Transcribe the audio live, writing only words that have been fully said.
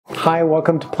Hi,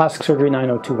 welcome to Plastic Surgery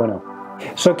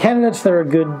 90210. So candidates that are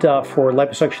good for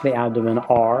liposuction of the abdomen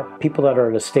are people that are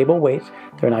at a stable weight.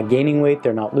 They're not gaining weight,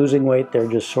 they're not losing weight, they're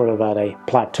just sort of at a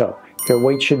plateau. Their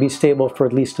weight should be stable for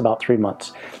at least about 3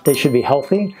 months. They should be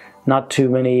healthy, not too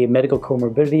many medical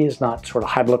comorbidities, not sort of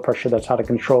high blood pressure that's out of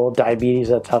control, diabetes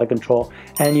that's out of control,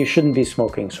 and you shouldn't be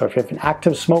smoking. So if you're an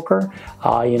active smoker,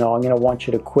 I'm going to want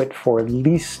you to quit for at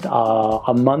least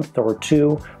a month or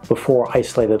two before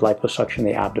isolated liposuction of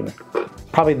the abdomen.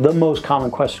 Probably the most common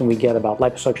question we get about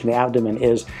liposuction of the abdomen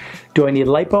is, do I need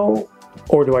lipo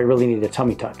or do I really need a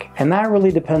tummy tuck? And that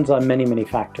really depends on many, many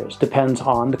factors. Depends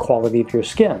on the quality of your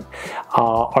skin.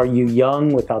 Are you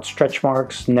young without stretch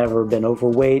marks, never been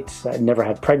overweight, never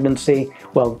had pregnancy?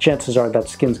 Well, chances are that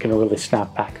skin's going to really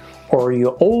snap back. Or are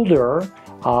you older,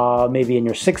 maybe in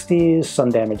your 60s,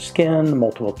 sun-damaged skin,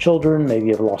 multiple children, maybe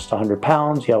you've lost 100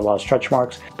 pounds, you have a lot of stretch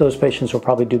marks. Those patients will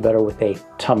probably do better with a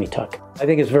tummy tuck. I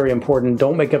think it's very important,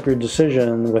 don't make up your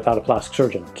decision without a plastic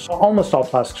surgeon. So almost all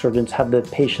plastic surgeons have the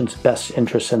patient's best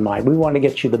interests in mind. We want to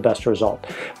get you the best result.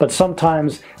 But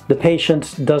sometimes the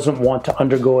patient doesn't want to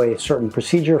undergo a certain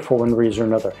procedure for one reason or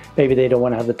another. Maybe they don't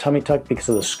want to have the tummy tuck because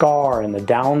of the scar and the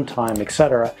downtime,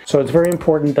 etc. So it's very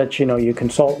important that you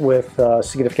consult with a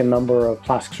significant number of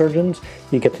plastic surgeons,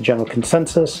 you get the general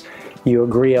consensus, you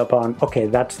agree upon, okay,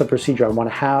 that's the procedure I want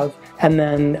to have, and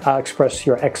then express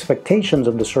your expectations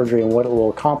of the surgery and what it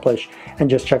will accomplish, and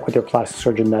just check with your plastic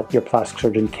surgeon that your plastic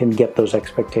surgeon can get those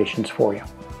expectations for you.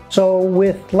 So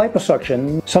with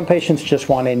liposuction, some patients just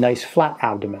want a nice flat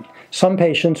abdomen. Some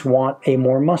patients want a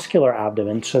more muscular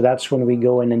abdomen, so that's when we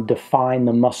go in and define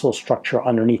the muscle structure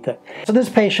underneath it. So this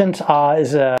patient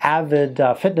is an avid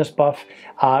fitness buff.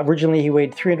 Originally he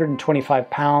weighed 325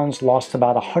 pounds, lost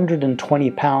about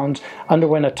 120 pounds,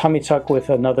 underwent a tummy tuck with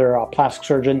another plastic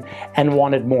surgeon and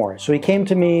wanted more. So he came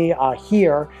to me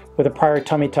here with a prior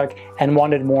tummy tuck and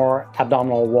wanted more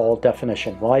abdominal wall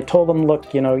definition. Well, I told him,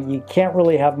 look, you can't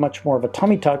really have much more of a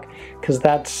tummy tuck because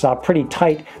that's pretty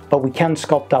tight, but we can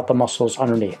sculpt out the muscles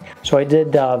underneath. So I did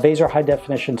Vaser High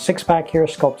Definition 6-pack here,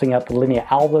 sculpting out the linea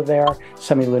alba there,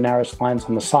 semilunaris lines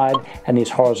on the side, and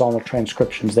these horizontal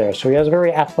transcriptions there. So he has a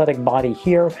very athletic body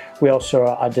here. We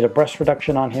also did a breast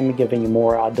reduction on him, giving him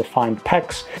more defined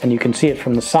pecs, and you can see it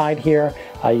from the side here.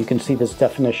 You can see this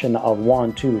definition of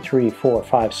 1, 2, 3, 4,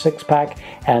 5, 6-pack,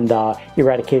 and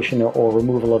eradication or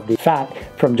removal of the fat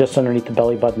from just underneath the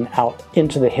belly button out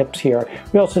into the hips here.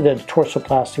 We also did a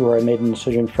torsoplasty where I made an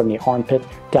incision from the armpit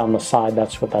down the side.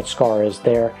 That's what that scar is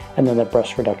there, and then the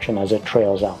breast reduction as it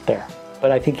trails out there.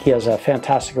 But I think he has a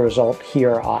fantastic result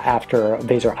here after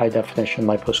Vaser High Definition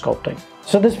Liposculpting.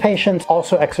 So this patient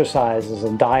also exercises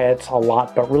and diets a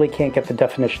lot, but really can't get the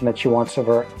definition that she wants of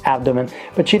her abdomen.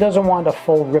 But she doesn't want a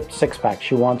full ripped 6-pack.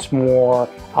 She wants more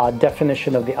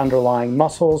definition of the underlying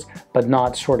muscles, but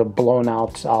not sort of blown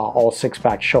out all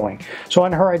 6-pack showing. So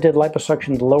on her, I did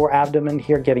liposuction of the lower abdomen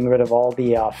here, getting rid of all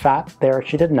the fat there.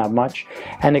 She didn't have much,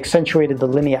 and accentuated the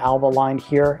linea alba line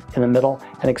here in the middle,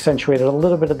 and accentuated a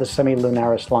little bit of the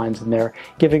semilunaris lines in there,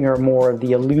 giving her more of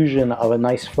the illusion of a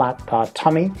nice flat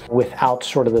tummy without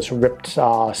sort of this ripped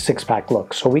 6-pack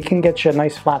look. So we can get you a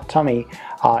nice flat tummy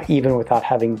even without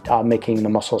having making the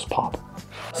muscles pop.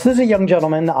 So this is a young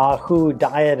gentleman who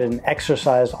dieted and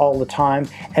exercised all the time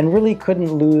and really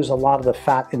couldn't lose a lot of the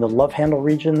fat in the love handle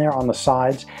region there on the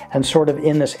sides and sort of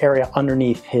in this area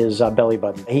underneath his belly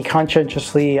button. He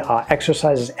conscientiously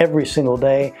exercises every single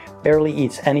day, barely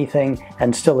eats anything,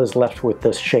 and still is left with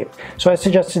this shape. So I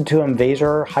suggested to him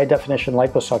Vaser High Definition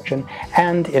Liposuction,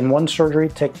 and in one surgery,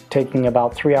 taking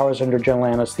about 3 hours under general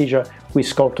anesthesia, we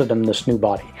sculpted him this new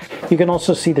body. You can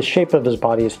also see the shape of his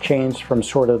body has changed from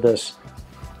sort of this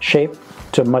shape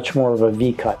to much more of a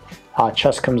V cut.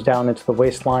 Chest comes down into the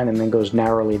waistline and then goes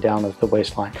narrowly down into the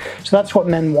waistline. So that's what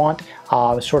men want,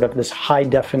 sort of this high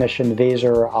definition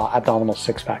Vaser abdominal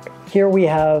 6-pack. Here we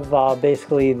have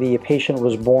basically the patient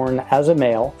was born as a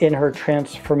male. In her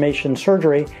transformation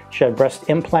surgery, she had breast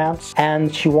implants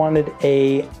and she wanted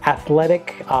a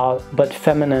athletic but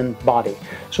feminine body.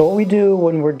 So what we do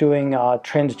when we're doing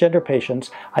transgender patients,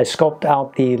 I sculpt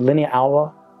out the linea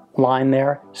alba line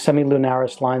there,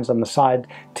 semilunaris lines on the side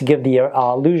to give the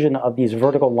illusion of these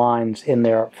vertical lines in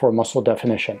there for muscle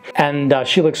definition. And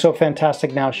she looks so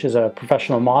fantastic now. She's a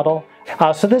professional model.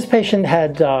 So this patient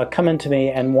had come into me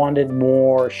and wanted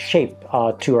more shape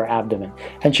to her abdomen.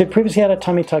 And she had previously had a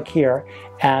tummy tuck here,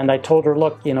 and I told her,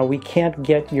 look, you know, we can't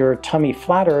get your tummy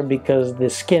flatter because the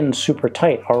skin's super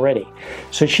tight already.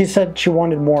 So she said she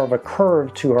wanted more of a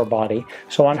curve to her body.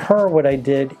 So on her, what I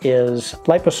did is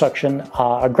liposuction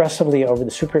aggressively over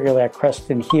the superior iliac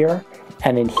crest in here,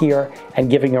 and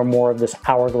giving her more of this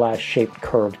hourglass-shaped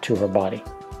curve to her body.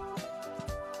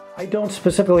 I don't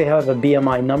specifically have a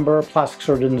BMI number. Plastic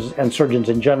surgeons and surgeons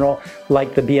in general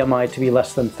like the BMI to be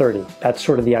less than 30. That's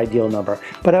sort of the ideal number.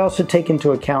 But I also take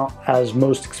into account, as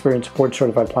most experienced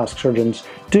board-certified plastic surgeons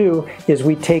do, is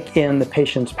we take in the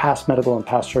patient's past medical and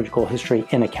past surgical history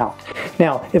in account.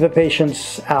 Now, if a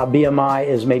patient's BMI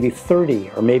is maybe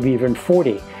 30 or maybe even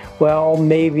 40, well,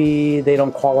 maybe they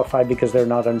don't qualify because they're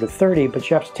not under 30, but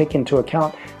you have to take into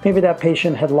account maybe that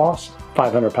patient had lost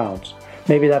 500 pounds.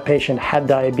 Maybe that patient had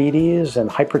diabetes and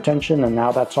hypertension and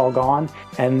now that's all gone,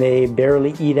 and they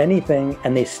barely eat anything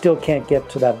and they still can't get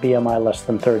to that BMI less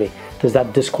than 30. Does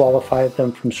that disqualify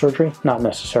them from surgery? Not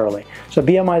necessarily. So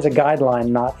BMI is a guideline,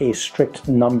 not a strict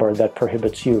number that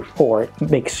prohibits you or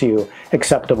makes you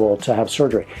acceptable to have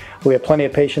surgery. We have plenty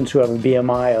of patients who have a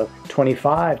BMI of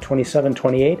 25, 27,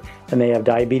 28, and they have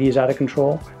diabetes out of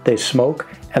control, they smoke,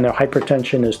 and their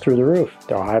hypertension is through the roof,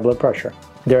 their high blood pressure.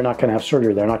 They're not going to have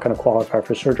surgery. They're not going to qualify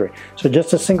for surgery. So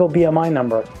just a single BMI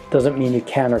number doesn't mean you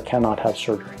can or cannot have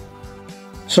surgery.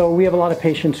 So we have a lot of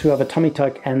patients who have a tummy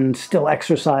tuck and still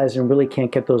exercise and really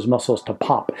can't get those muscles to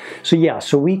pop. So yeah,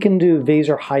 so we can do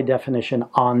Vaser High Definition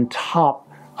on top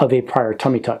of a prior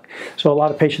tummy tuck. So a lot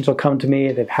of patients will come to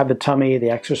me, they've had the tummy, they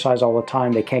exercise all the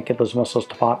time, they can't get those muscles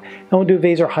to pop. And we'll do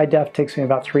Vaser High Def. It takes me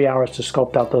about 3 hours to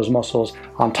sculpt out those muscles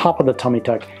on top of the tummy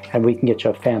tuck, and we can get you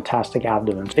a fantastic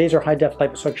abdomen. Vaser High Def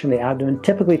liposuction of the abdomen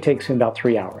typically takes me about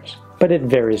 3 hours, but it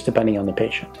varies depending on the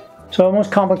patient. So the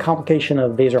most common complication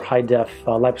of Vaser High Def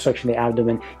liposuction of the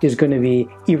abdomen is going to be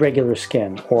irregular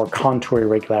skin or contour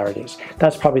irregularities.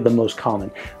 That's probably the most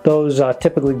common. Those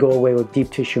typically go away with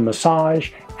deep tissue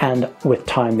massage, and with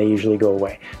time they usually go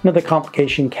away. Another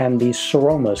complication can be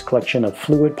seromas, collection of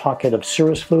fluid, pocket of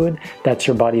serous fluid. That's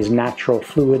your body's natural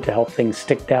fluid to help things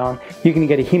stick down. You can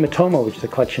get a hematoma, which is a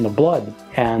collection of blood,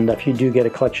 and if you do get a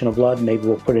collection of blood, maybe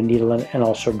we'll put a needle in it and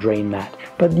also drain that.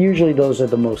 But usually those are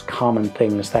the most common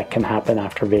things that can happen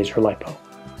after Vaser lipo.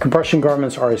 Compression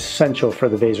garments are essential for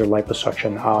the Vaser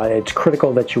liposuction. It's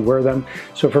critical that you wear them.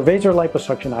 So for Vaser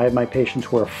liposuction, I have my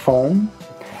patients wear foam,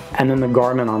 and then the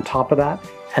garment on top of that,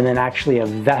 and then actually a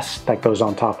vest that goes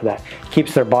on top of that.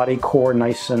 Keeps their body core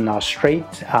nice and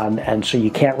straight, and so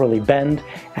you can't really bend,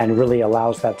 and really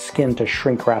allows that skin to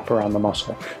shrink wrap around the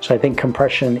muscle. So I think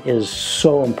compression is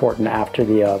so important after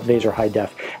the Vaser High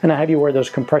Def. And I have you wear those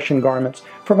compression garments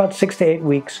for about 6 to 8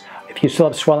 weeks. If you still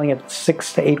have swelling at the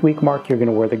 6 to 8 week mark, you're going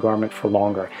to wear the garment for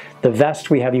longer. The vest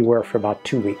we have you wear for about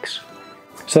 2 weeks.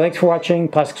 So thanks for watching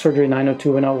Plastic Surgery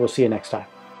 90210. We'll see you next time.